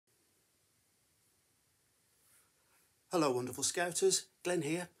Hello wonderful Scouters, Glenn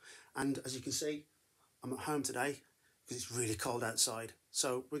here, and as you can see I'm at home today because it's really cold outside,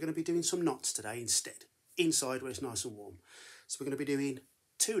 so we're going to be doing some knots today instead, inside where it's nice and warm. So we're going to be doing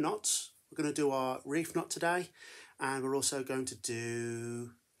 2 knots. We're going to do our reef knot today, and we're also going to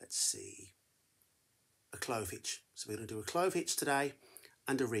do, let's see, a clove hitch. So we're going to do a clove hitch today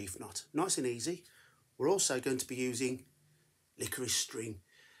and a reef knot, nice and easy. We're also going to be using licorice string.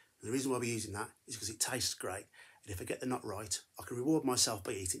 And the reason why we're using that is because it tastes great. And if I get the knot right, I can reward myself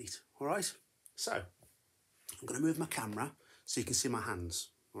by eating it. All right? So, I'm going to move my camera so you can see my hands.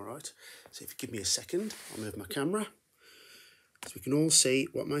 All right? So if you give me a second, I'll move my camera so we can all see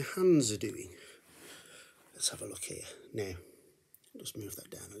what my hands are doing. Let's have a look here. Now, just move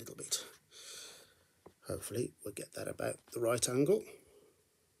that down a little bit. Hopefully, we'll get that about the right angle.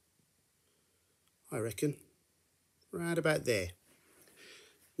 I reckon. Right about there.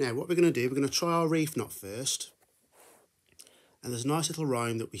 Now, what we're going to do, we're going to try our reef knot first. And there's a nice little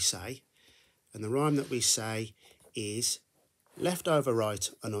rhyme that we say. And the rhyme that we say is left over right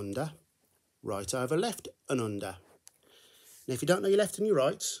and under, right over left and under. Now, if you don't know your left and your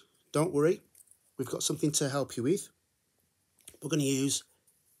rights, don't worry. We've got something to help you with. We're going to use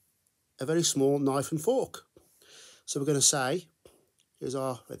a very small knife and fork. So we're going to say, here's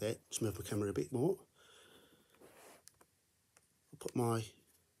our, right there, just move my camera a bit more. I'll put my,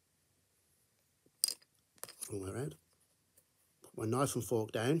 wrong way around, put my knife and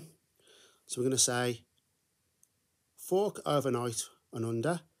fork down. So we're going to say, fork over knife and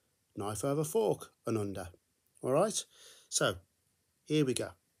under, knife over fork and under. All right? So, here we go.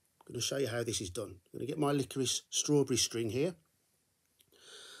 I'm going to show you how this is done. I'm going to get my licorice strawberry string here.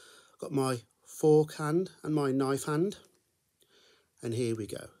 I've got my fork hand and my knife hand. And here we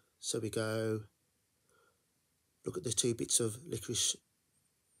go. So we go, look at the 2 bits of licorice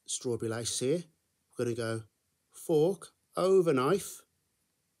strawberry lace here. We're going to go fork over knife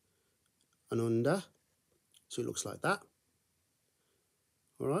and under. So it looks like that.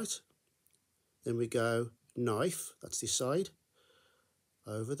 All right. Then we go knife, that's this side,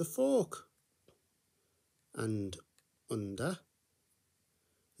 over the fork and under.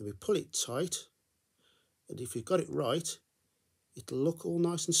 Then we pull it tight. And if we've got it right, it'll look all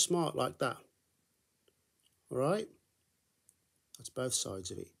nice and smart like that. All right. That's both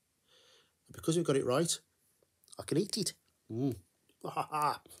sides of it. And because we've got it right, I can eat it.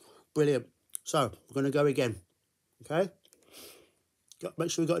 Brilliant. So we're going to go again. Okay.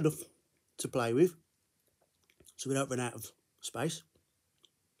 Make sure we've got enough to play with so we don't run out of space.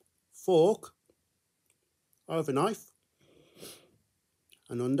 Fork over knife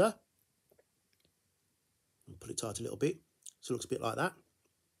and under. And pull it tight a little bit so it looks a bit like that.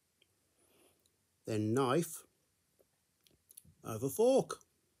 Then knife over fork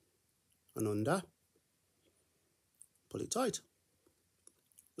and under. Pull it tight.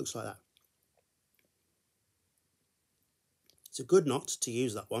 Looks like that. It's a good knot to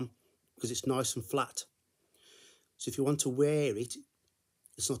use, that one, because it's nice and flat. So if you want to wear it,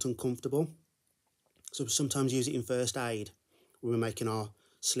 it's not uncomfortable. So we sometimes use it in first aid when we're making our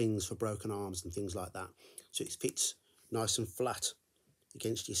slings for broken arms and things like that. So it fits nice and flat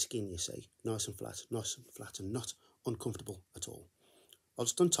against your skin, you see. Nice and flat and not uncomfortable at all. I'll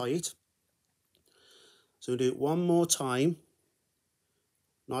just untie it. So we'll do it one more time.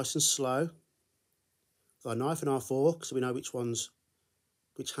 Nice and slow. With our knife and our fork, so we know which hands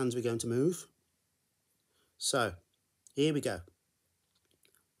we're going to move. So, here we go.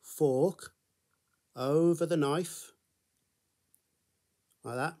 Fork over the knife,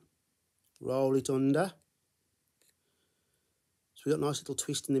 like that. Roll it under. So we've got a nice little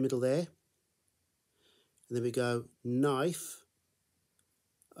twist in the middle there. And then we go knife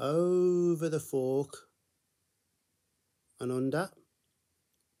over the fork and under.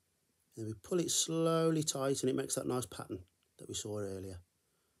 And we pull it slowly tight and it makes that nice pattern that we saw earlier.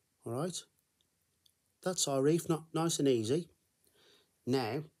 All right. That's our reef knot, nice and easy.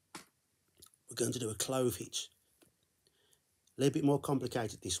 Now, we're going to do a clove hitch. A little bit more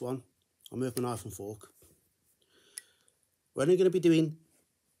complicated, this one. I'll move my knife and fork. We're only going to be doing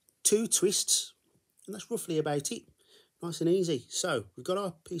 2 twists, and that's roughly about it. Nice and easy. So, we've got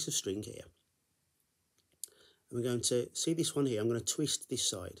our piece of string here. And we're going to, see this one here, I'm going to twist this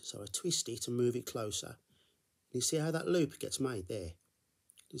side. So I twist it and move it closer. You see how that loop gets made there?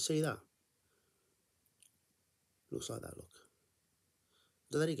 Do you see that? Looks like that, look.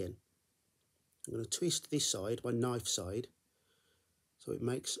 Do that again. I'm going to twist this side, my knife side, so it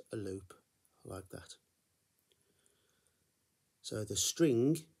makes a loop like that. So the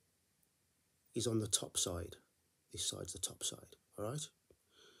string is on the top side. This side's the top side, all right?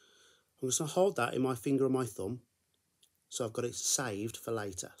 I'm just going to hold that in my finger and my thumb, so I've got it saved for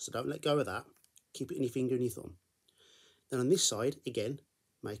later. So don't let go of that. Keep it in your finger and your thumb. Then on this side, again,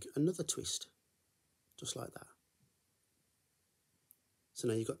 make another twist, just like that. So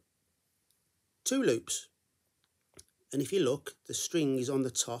now you've got 2 loops. And if you look, the string is on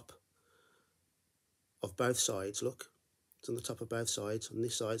the top of both sides, look. It's on the top of both sides. On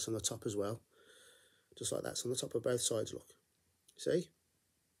this side, it's on the top as well. Just like that, it's on the top of both sides, look. See?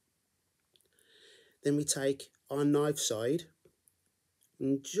 Then we take our knife side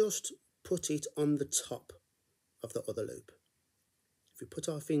and just put it on the top of the other loop. If we put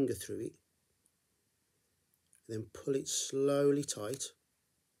our finger through it, then pull it slowly tight,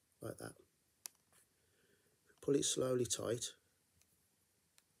 like that. Pull it slowly tight.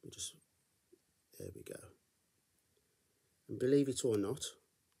 There we go. And believe it or not,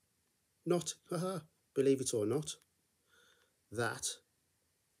 believe it or not, that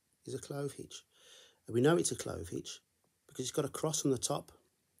is a clove hitch. And we know it's a clove hitch because it's got a cross on the top.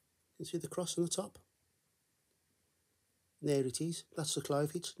 You can see the cross on the top? There it is. That's the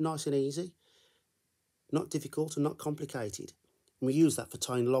clove hitch. Nice and easy. Not difficult and not complicated. And we use that for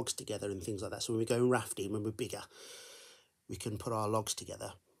tying logs together and things like that. So when we go rafting, when we're bigger, we can put our logs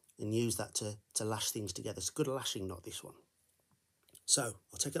together and use that to lash things together. It's a good lashing knot, this one. So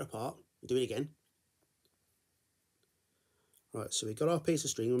I'll take it apart. We'll do it again. Right, so we've got our piece of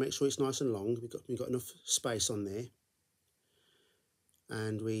string. We'll make sure it's nice and long. We've got enough space on there.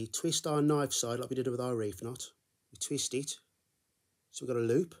 And we twist our knife side like we did with our reef knot. We twist it. So we've got a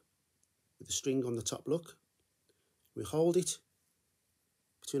loop with the string on the top, look. We hold it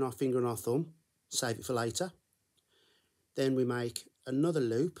between our finger and our thumb. Save it for later. Then we make another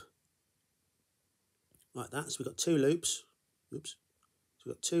loop like that. So we've got 2 loops. Oops. So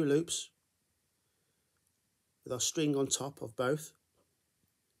we've got 2 loops with our string on top of both.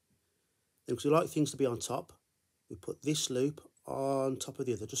 Then because we like things to be on top, we put this loop on top of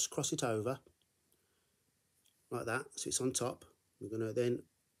the other. Just cross it over like that, so it's on top. We're going to then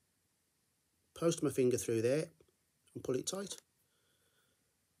post my finger through there and pull it tight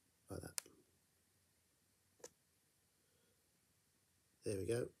like that. There we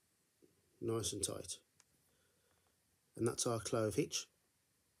go, nice and tight. And that's our clove hitch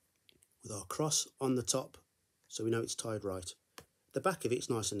with our cross on the top, so we know it's tied right. The back of it's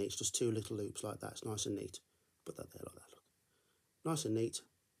nice and neat. It's just 2 little loops like that. It's nice and neat. Put that there like that, look. Nice and neat.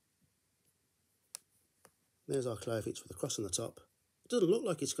 There's our clove hitch with the cross on the top. It doesn't look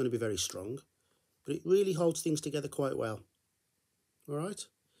like it's going to be very strong, but it really holds things together quite well. All right,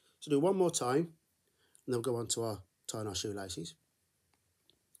 so do one more time, and then we'll go on to our tying our shoelaces.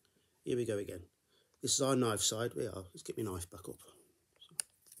 Here we go again. This is our knife side. We are. Let's get my knife back up.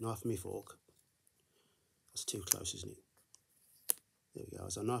 Knife and my fork. That's too close, isn't it? There we go.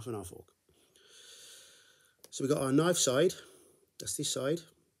 It's our knife and our fork. So we've got our knife side. That's this side.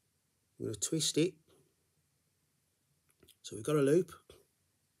 I'm going to twist it. So we've got a loop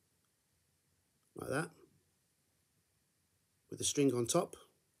like that with the string on top.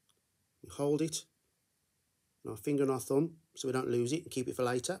 We hold it on our finger and our thumb so we don't lose it and keep it for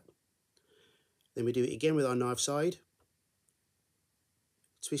later. Then we do it again with our knife side.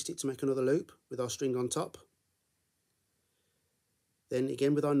 Twist it to make another loop with our string on top. Then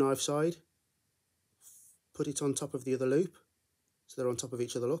again with our knife side, put it on top of the other loop so they're on top of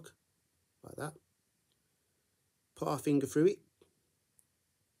each other, look, like that. Put our finger through it,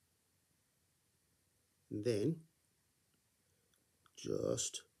 and then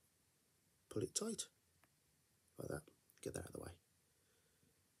just pull it tight like that. Get that out of the way.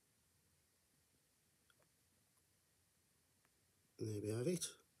 And there we have it. It's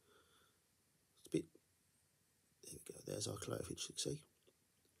a bit, there we go, there's our clove hitch, you see.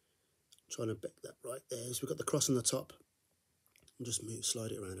 I'm trying to back that right there. So we've got the cross on the top. And just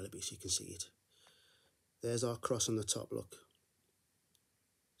slide it around a little bit so you can see it. There's our cross on the top, look.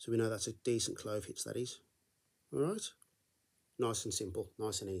 So we know that's a decent clove hitch, that is. All right? Nice and simple,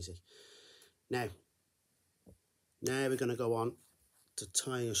 nice and easy. Now we're going to go on to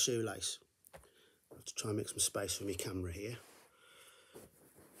tying a shoelace. I have to try and make some space for my camera here.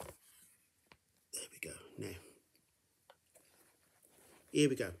 There we go. Now, here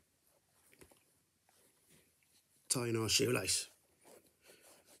we go. Tying our shoelace.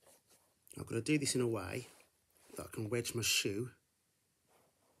 I've got to do this in a way that I can wedge my shoe,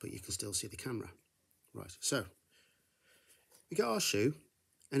 but you can still see the camera. Right, so we got our shoe,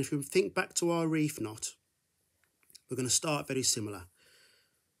 and if we think back to our reef knot, we're going to start very similar.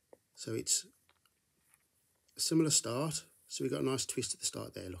 So it's a similar start. So we've got a nice twist at the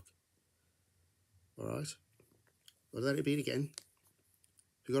start there, look. All right. I'll let it beat again.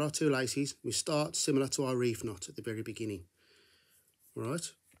 We've got our two laces. We start similar to our reef knot at the very beginning. All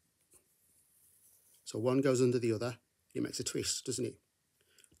right. So one goes under the other. It makes a twist, doesn't it?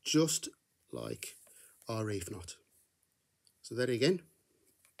 Just like our reef knot. So there again.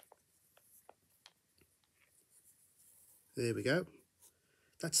 There we go.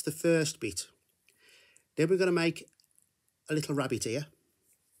 That's the first bit. Then we're going to make a little rabbit ear,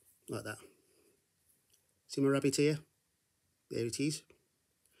 like that. See my rabbit ear? There it is.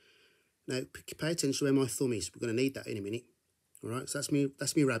 Now pay attention to where my thumb is. We're going to need that in a minute. All right, so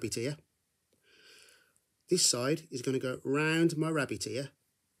that's me rabbit ear. This side is going to go round my rabbit ear,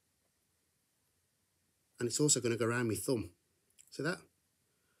 and it's also going to go round my thumb. See that?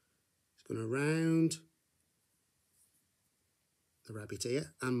 It's going to round the rabbit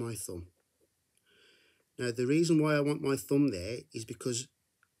ear and my thumb. Now the reason why I want my thumb there is because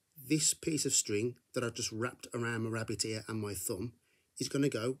this piece of string that I've just wrapped around my rabbit ear and my thumb is going to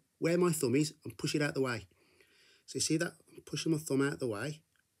go where my thumb is and push it out the way. So you see that? I'm pushing my thumb out the way.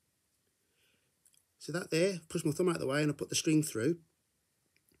 See that there? Push my thumb out the way and I put the string through.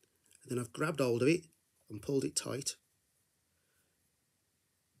 And then I've grabbed hold of it and pulled it tight.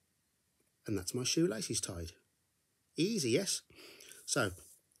 And that's my shoelaces tied. Easy, yes? So,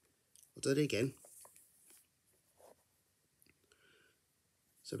 I'll do it again.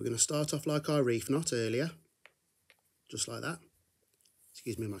 So we're going to start off like our reef knot earlier. Just like that.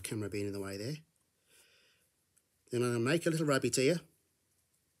 Excuse me, my camera being in the way there. Then I'm going to make a little rabbit ear.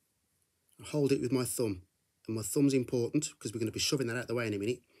 I hold it with my thumb. And my thumb's important because we're going to be shoving that out the way in a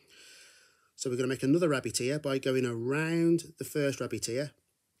minute. So we're going to make another rabbit ear by going around the first rabbit ear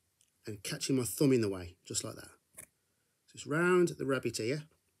and catching my thumb in the way, just like that. So it's round the rabbit ear.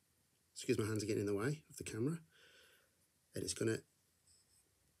 Excuse my hands are getting in the way of the camera. And it's going to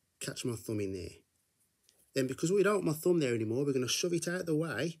catch my thumb in there. Then because we don't want my thumb there anymore, we're going to shove it out the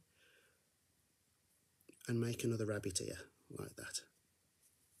way and make another rabbit ear, like that.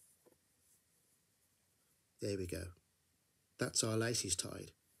 There we go. That's our laces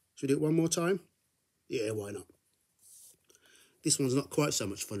tied. Should we do it one more time? Yeah, why not? This one's not quite so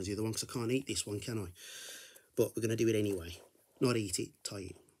much fun as the other one because I can't eat this one, can I? But we're going to do it anyway. Not eat it, tie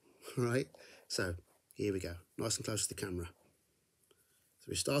it. All right? So, here we go. Nice and close to the camera. So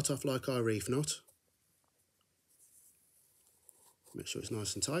we start off like our reef knot. Make sure it's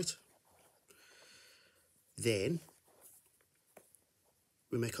nice and tight. Then,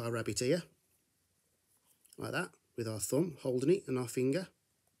 we make our rabbit ear. Like that, with our thumb holding it and our finger.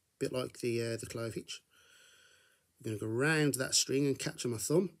 A bit like the clove hitch. We're going to go round that string and catch on my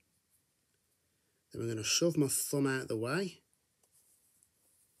thumb. Then we're going to shove my thumb out the way.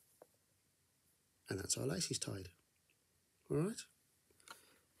 And that's our laces tied. Alright?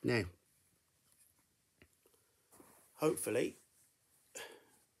 Now, hopefully,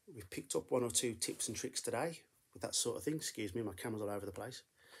 we've picked up one or two tips and tricks today with that sort of thing. Excuse me, my camera's all over the place.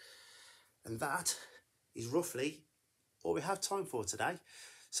 And that is roughly all we have time for today.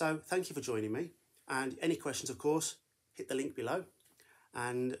 So thank you for joining me. And any questions, of course, hit the link below.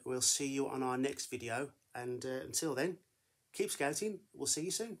 And we'll see you on our next video. And until then, keep scouting. We'll see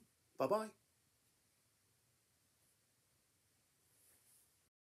you soon. Bye-bye.